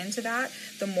sit into that,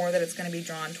 the more that it's going to be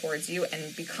drawn towards you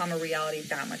and become a reality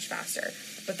that much faster.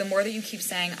 But the more that you keep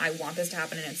saying, I want this to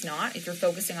happen, and it's not, if you're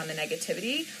focusing on the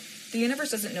negativity, the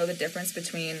universe doesn't know the difference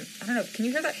between, I don't know, can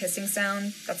you hear that hissing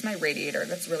sound? That's my radiator.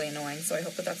 That's really annoying, so I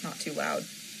hope that that's not too loud.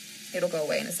 It'll go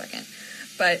away in a second.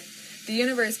 But the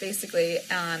universe basically,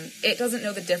 it doesn't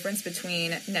know the difference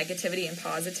between negativity and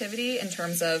positivity in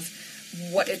terms of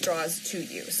what it draws to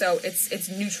you. So it's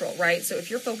neutral, right? So if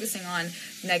you're focusing on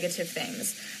negative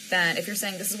things, then if you're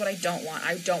saying, this is what I don't want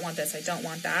this, I don't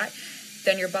want that,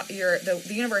 then the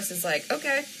universe is like,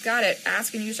 okay, got it,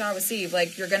 ask and you shall receive.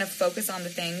 Like, you're going to focus on the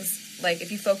things, like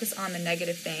if you focus on the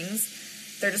negative things,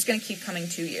 they're just going to keep coming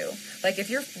to you. Like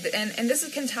if you're, and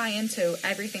this can tie into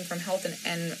everything from health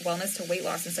and wellness to weight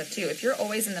loss and stuff too. If you're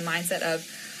always in the mindset of,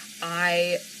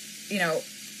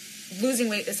 losing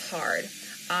weight is hard,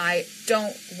 I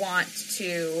don't want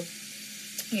to,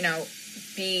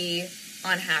 be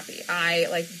unhappy,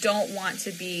 I don't want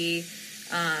to be,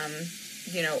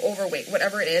 overweight,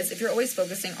 whatever it is, if you're always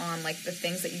focusing on the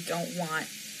things that you don't want,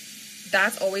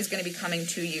 that's always going to be coming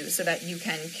to you so that you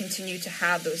can continue to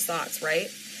have those thoughts, right?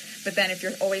 But then if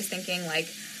you're always thinking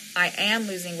I am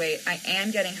losing weight, I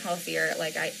am getting healthier,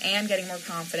 I am getting more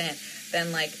confident,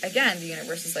 then again, the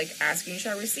universe is asking you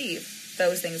shall receive.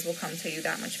 Those things will come to you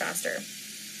that much faster.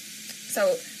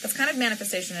 So that's kind of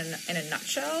manifestation in a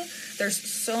nutshell. There's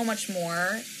so much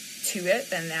more to it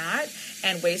than that,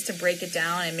 and ways to break it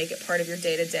down and make it part of your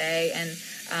day-to-day, and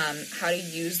how to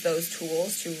use those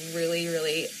tools to really,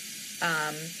 really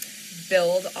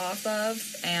build off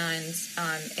of and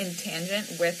in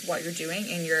tangent with what you're doing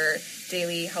in your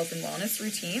daily health and wellness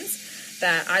routines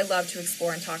that I love to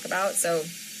explore and talk about. So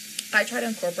I try to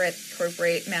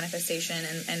incorporate manifestation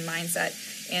and mindset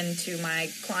into my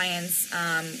clients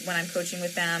when I'm coaching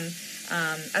with them,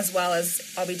 as well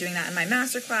as I'll be doing that in my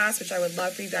masterclass, which I would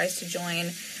love for you guys to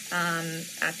join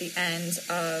at the end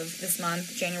of this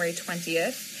month, January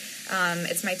 20th.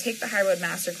 It's my Take the High Road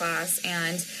masterclass,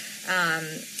 and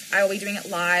I will be doing it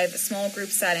live, small group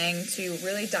setting, to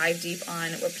really dive deep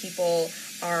on what people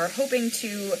are hoping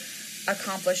to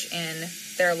accomplish in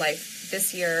their life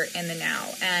this year in the now.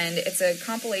 And it's a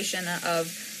compilation of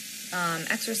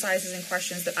exercises and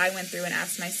questions that I went through and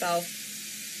asked myself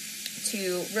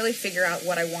to really figure out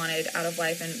what I wanted out of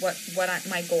life and what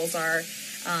my goals are,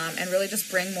 and really just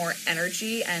bring more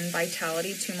energy and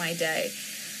vitality to my day.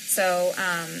 So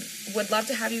would love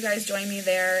to have you guys join me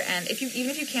there. And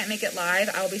even if you can't make it live,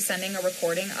 I'll be sending a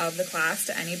recording of the class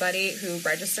to anybody who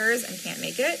registers and can't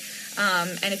make it.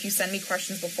 And if you send me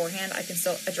questions beforehand, I can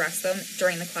still address them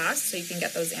during the class, so you can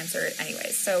get those answered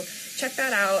anyways. So check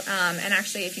that out. And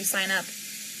actually, if you sign up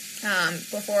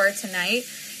before tonight,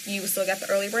 you still get the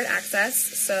early bird access.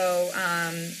 So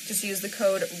just use the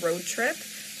code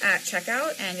ROADTRIP at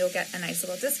checkout, and you'll get a nice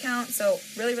little discount. So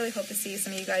really, really hope to see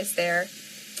some of you guys there.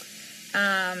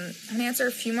 I'm going to answer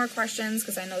a few more questions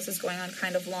because I know this is going on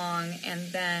kind of long, and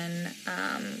then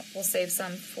we'll save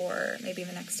some for maybe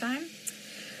the next time.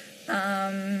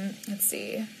 Let's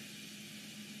see.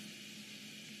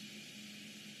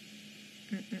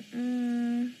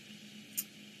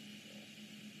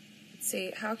 Let's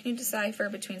see. How can you decipher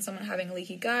between someone having a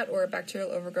leaky gut or a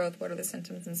bacterial overgrowth? What are the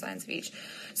symptoms and signs of each?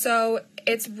 So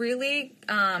it's really,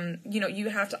 I'd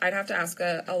have to ask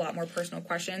a lot more personal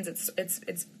questions.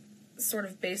 It's sort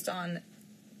of based on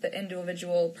the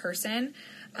individual person.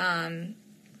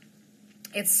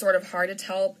 It's sort of hard to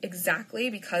tell exactly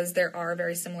because there are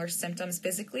very similar symptoms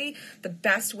physically. The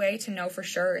best way to know for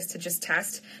sure is to just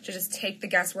test, to just take the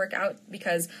guesswork out,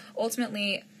 because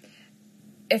ultimately,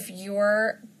 if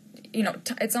you're,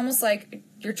 it's almost like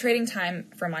you're trading time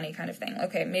for money kind of thing.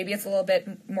 Okay, maybe it's a little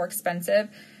bit more expensive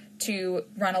to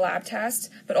run a lab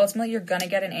test, but ultimately you're going to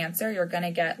get an answer. You're going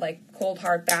to get cold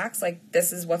hard facts,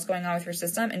 this is what's going on with your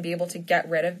system, and be able to get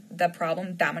rid of the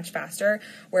problem that much faster.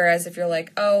 Whereas if you're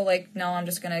no, I'm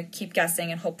just going to keep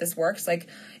guessing and hope this works, it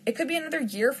could be another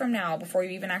year from now before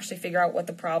you even actually figure out what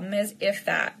the problem is, if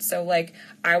that. So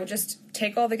I would just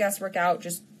take all the guesswork out,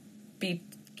 just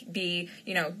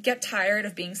get tired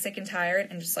of being sick and tired,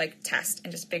 and just test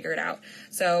and just figure it out.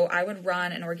 So I would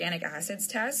run an organic acids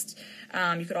test.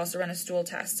 You could also run a stool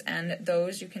test, and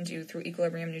those you can do through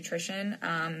Equilibrium Nutrition.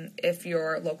 If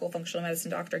your local functional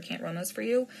medicine doctor can't run those for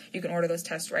you, you can order those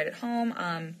tests right at home.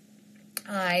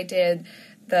 I did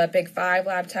the Big 5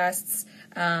 lab tests,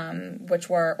 which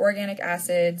were organic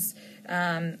acids,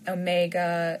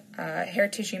 omega, hair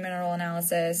tissue mineral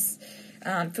analysis,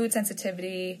 food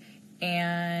sensitivity,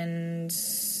 and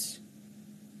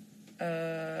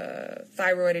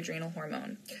thyroid adrenal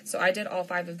hormone. So I did all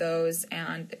 5 of those,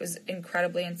 and it was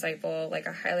incredibly insightful. I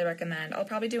highly recommend. I'll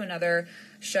probably do another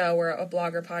show or a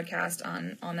blog or podcast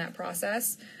on that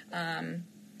process.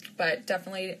 But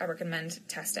definitely I recommend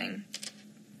testing.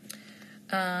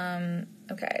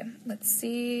 Okay, let's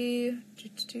see.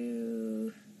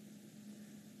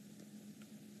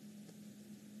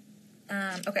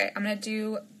 Okay, I'm going to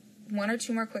do 1 or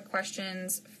 2 more quick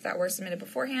questions that were submitted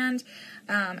beforehand,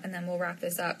 and then we'll wrap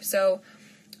this up. So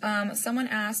someone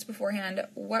asked beforehand,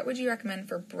 what would you recommend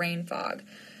for brain fog?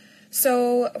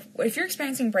 So if you're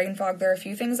experiencing brain fog, there are a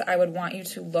few things I would want you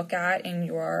to look at in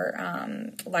your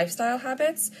lifestyle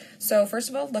habits. So first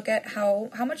of all, look at how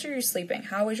much are you sleeping?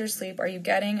 How is your sleep? Are you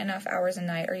getting enough hours a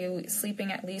night? Are you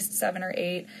sleeping at least 7 or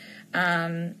 8?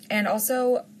 And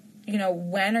also,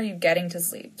 when are you getting to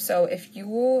sleep? So if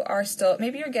you are still,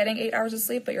 maybe you're getting 8 hours of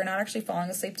sleep, but you're not actually falling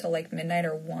asleep till midnight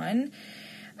or 1,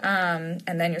 and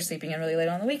then you're sleeping in really late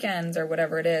on the weekends or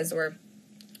whatever it is, or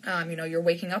you're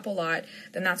waking up a lot,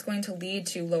 then that's going to lead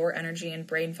to lower energy and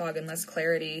brain fog and less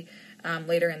clarity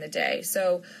later in the day.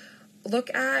 So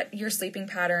look at your sleeping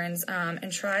patterns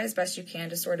and try as best you can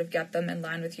to sort of get them in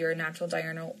line with your natural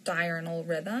diurnal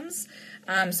rhythms.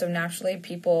 So naturally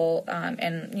people,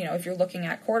 if you're looking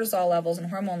at cortisol levels and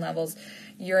hormone levels,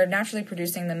 you're naturally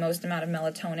producing the most amount of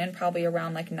melatonin, probably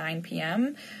around 9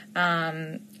 p.m.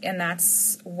 And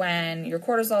that's when your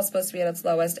cortisol is supposed to be at its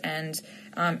lowest, and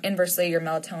inversely, your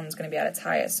melatonin is going to be at its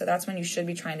highest. So that's when you should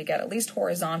be trying to get at least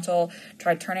horizontal,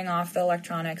 try turning off the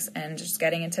electronics and just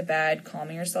getting into bed,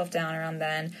 calming yourself down around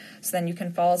then, so then you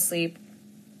can fall asleep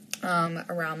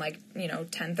around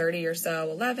 10:30 or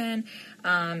so, 11,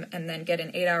 and then get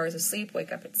in 8 hours of sleep,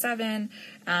 wake up at 7,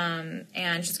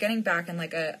 and just getting back in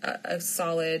a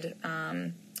solid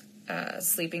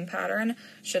sleeping pattern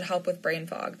should help with brain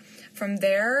fog. From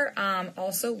there,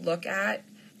 also look at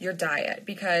your diet,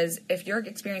 because if you're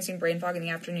experiencing brain fog in the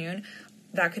afternoon,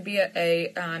 that could be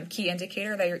a key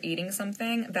indicator that you're eating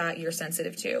something that you're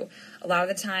sensitive to. A lot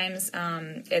of the times,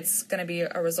 it's going to be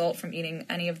a result from eating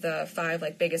any of the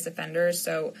 5 biggest offenders.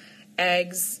 So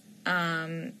eggs,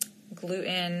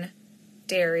 gluten,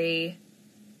 dairy,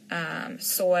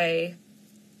 soy,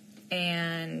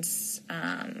 and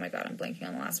oh my god, I'm blanking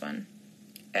on the last one.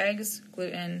 Eggs,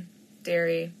 gluten,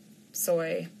 dairy,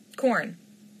 soy, corn.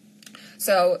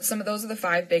 So some of those are the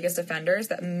 5 biggest offenders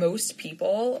that most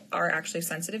people are actually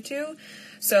sensitive to.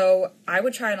 So I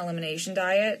would try an elimination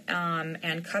diet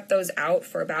and cut those out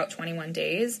for about 21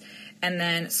 days. And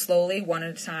then slowly, one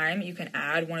at a time, you can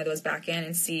add one of those back in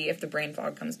and see if the brain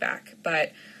fog comes back.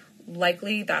 But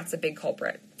likely that's a big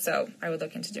culprit. So I would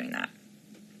look into doing that.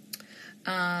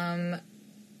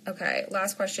 Okay,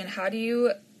 last question. How do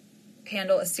you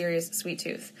handle a serious sweet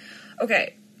tooth?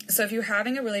 Okay, so if you're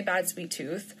having a really bad sweet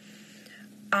tooth,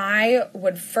 I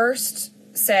would first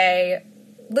say,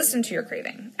 listen to your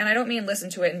craving. And I don't mean listen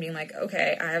to it and being like,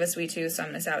 okay, I have a sweet tooth, so I'm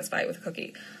going to satisfy it with a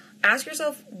cookie. Ask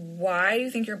yourself, why do you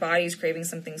think your body is craving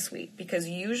something sweet? Because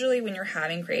usually when you're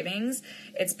having cravings,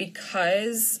 it's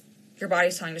because your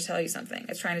body's trying to tell you something.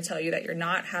 It's trying to tell you that you're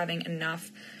not having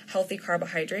enough healthy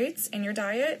carbohydrates in your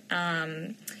diet.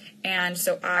 And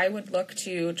so I would look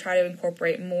to try to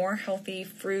incorporate more healthy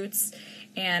fruits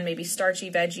and maybe starchy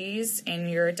veggies in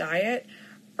your diet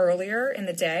earlier in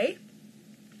the day,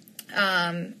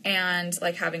 and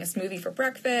having a smoothie for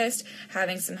breakfast,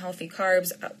 having some healthy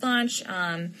carbs at lunch,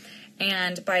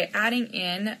 and by adding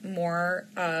in more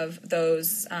of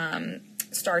those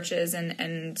starches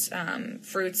and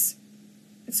fruits,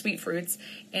 sweet fruits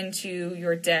into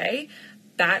your day,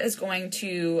 that is going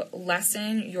to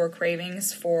lessen your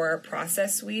cravings for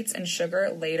processed sweets and sugar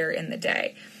later in the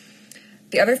day.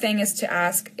 The other thing is to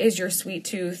ask, is your sweet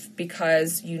tooth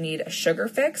because you need a sugar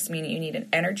fix, meaning you need an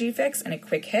energy fix and a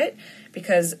quick hit?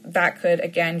 Because that could,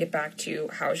 again, get back to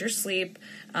how's your sleep.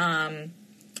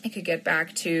 It could get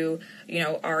back to,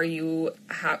 when are you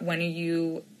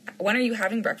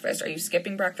having breakfast? Are you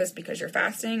skipping breakfast because you're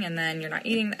fasting and then you're not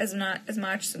eating as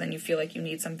much, so then you feel like you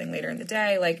need something later in the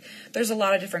day? There's a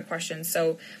lot of different questions.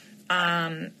 So,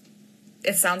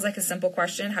 it sounds like a simple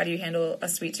question, how do you handle a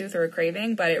sweet tooth or a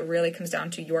craving, but it really comes down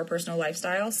to your personal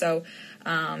lifestyle. So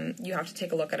you have to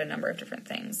take a look at a number of different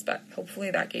things, but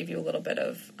hopefully that gave you a little bit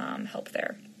of help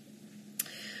there.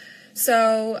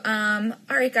 So, all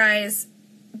right, guys,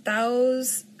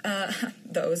 those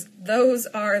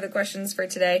are the questions for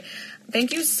today.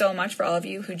 Thank you so much for all of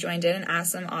you who joined in and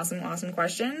asked some awesome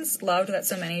questions. Loved that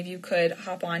so many of you could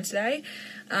hop on today.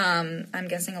 I'm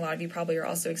guessing a lot of you probably are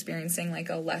also experiencing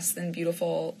a less than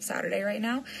beautiful Saturday right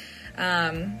now.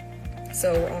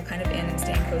 So we're all kind of in and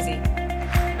staying cozy.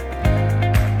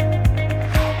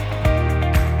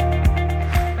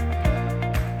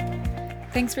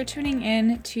 Thanks for tuning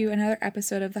in to another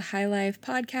episode of the High Life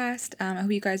podcast. I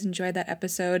hope you guys enjoyed that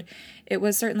episode. It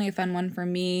was certainly a fun one for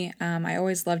me. I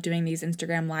always love doing these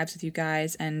Instagram lives with you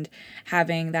guys and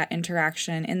having that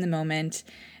interaction in the moment.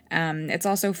 It's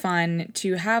also fun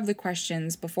to have the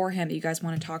questions beforehand that you guys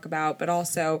want to talk about, but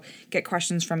also get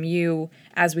questions from you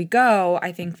as we go.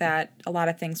 I think that a lot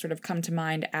of things sort of come to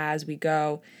mind as we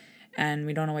go, and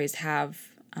we don't always have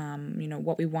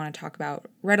what we want to talk about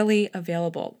readily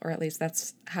available, or at least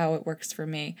that's how it works for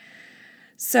me.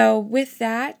 So with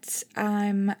that,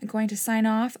 I'm going to sign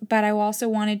off, but I also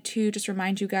wanted to just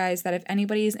remind you guys that if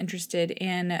anybody is interested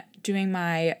in doing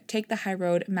my Take the High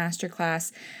Road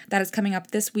Masterclass, that is coming up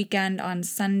this weekend on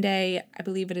Sunday. I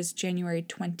believe it is January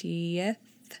 20th,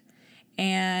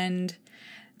 and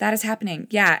that is happening.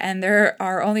 Yeah, and there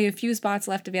are only a few spots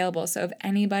left available, so if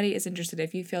anybody is interested,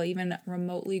 if you feel even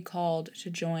remotely called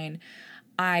to join,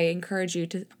 I encourage you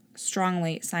to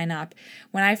strongly sign up.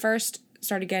 When I first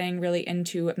started getting really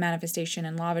into manifestation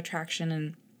and law of attraction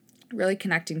and really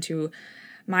connecting to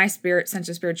my sense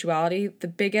of spirituality, the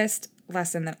biggest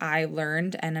lesson that I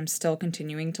learned, and I'm still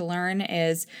continuing to learn,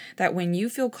 is that when you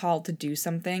feel called to do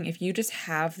something, if you just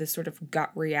have this sort of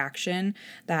gut reaction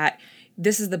that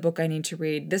this is the book I need to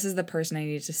read, this is the person I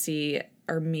need to see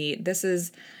or meet, this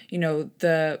is,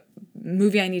 the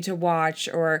movie I need to watch,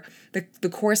 or the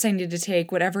course I need to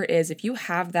take, whatever it is, if you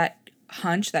have that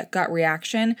hunch, that gut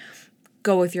reaction,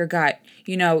 go with your gut.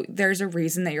 There's a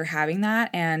reason that you're having that,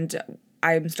 and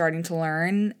I'm starting to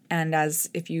learn, and as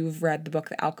if you've read the book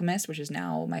The Alchemist, which is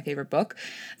now my favorite book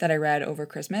that I read over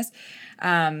Christmas,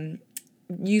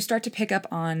 you start to pick up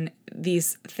on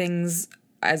these things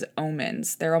as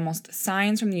omens. They're almost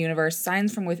signs from the universe,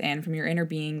 signs from within, from your inner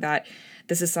being, that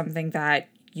this is something that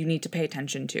you need to pay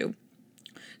attention to.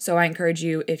 So I encourage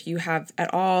you, if you have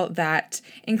at all that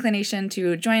inclination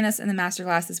to join us in the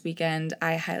masterclass this weekend,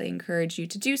 I highly encourage you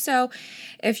to do so.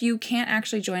 If you can't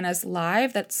actually join us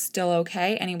live, that's still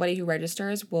okay. Anybody who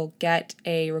registers will get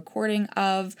a recording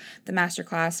of the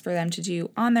masterclass for them to do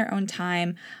on their own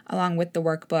time, along with the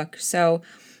workbook. So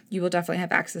you will definitely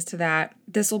have access to that.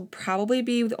 This will probably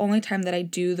be the only time that I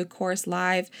do the course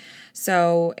live,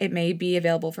 so it may be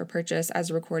available for purchase as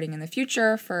a recording in the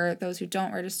future for those who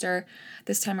don't register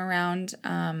this time around.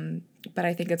 But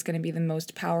I think it's going to be the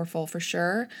most powerful for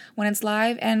sure when it's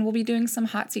live, and we'll be doing some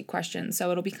hot seat questions,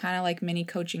 so it'll be kind of like mini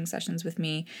coaching sessions with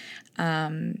me.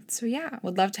 So yeah,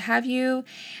 would love to have you.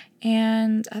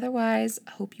 And otherwise,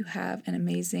 I hope you have an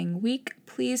amazing week.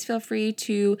 Please feel free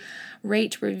to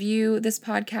rate, review this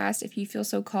podcast if you feel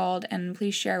so called, and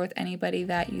please share with anybody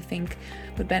that you think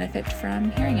would benefit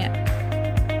from hearing it.